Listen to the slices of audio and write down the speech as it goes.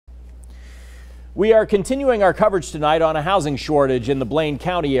We are continuing our coverage tonight on a housing shortage in the Blaine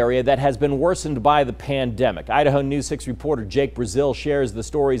County area that has been worsened by the pandemic. Idaho News 6 reporter Jake Brazil shares the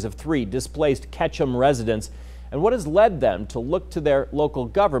stories of 3 displaced Ketchum residents and what has led them to look to their local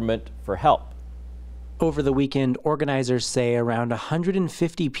government for help. Over the weekend, organizers say around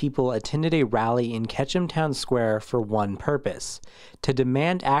 150 people attended a rally in Ketchum Town Square for one purpose: to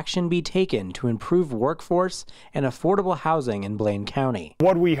demand action be taken to improve workforce and affordable housing in Blaine County.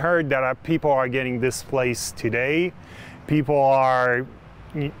 What we heard that people are getting displaced today. People are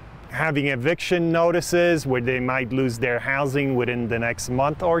having eviction notices where they might lose their housing within the next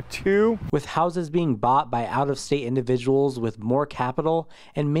month or 2. With houses being bought by out-of-state individuals with more capital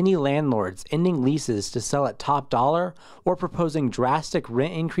and many landlords ending leases to sell at top dollar or proposing drastic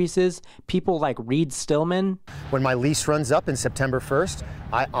rent increases, people like Reed Stillman. When my lease runs up in September 1st,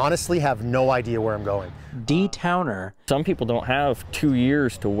 I honestly have no idea where I'm going. D. Towner. Some people don't have 2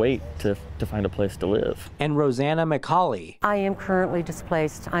 years to wait to find a place to live. And Rosanna McCauley. I am currently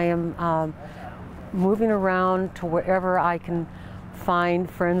displaced. I am moving around to wherever I can find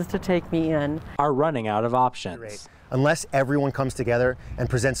friends to take me in. Are running out of options. Unless everyone comes together and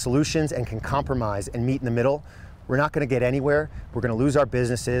presents solutions and can compromise and meet in the middle, we're not going to get anywhere. We're going to lose our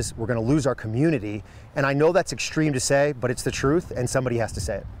businesses. We're going to lose our community. And I know that's extreme to say, but it's the truth, and somebody has to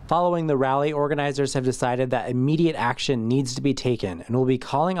say it. Following the rally, organizers have decided that immediate action needs to be taken and will be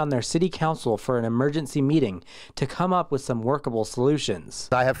calling on their city council for an emergency meeting to come up with some workable solutions.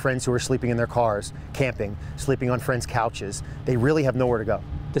 I have friends who are sleeping in their cars, camping, sleeping on friends' couches. They really have nowhere to go.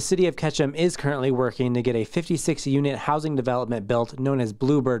 The city of Ketchum is currently working to get a 56-unit housing development built known as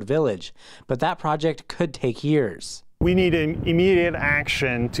Bluebird Village, but that project could take years. We need an immediate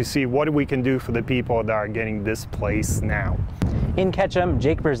action to see what we can do for the people that are getting displaced now. In Ketchum,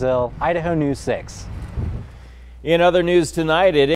 Jake Brazil, Idaho News 6. In other news tonight,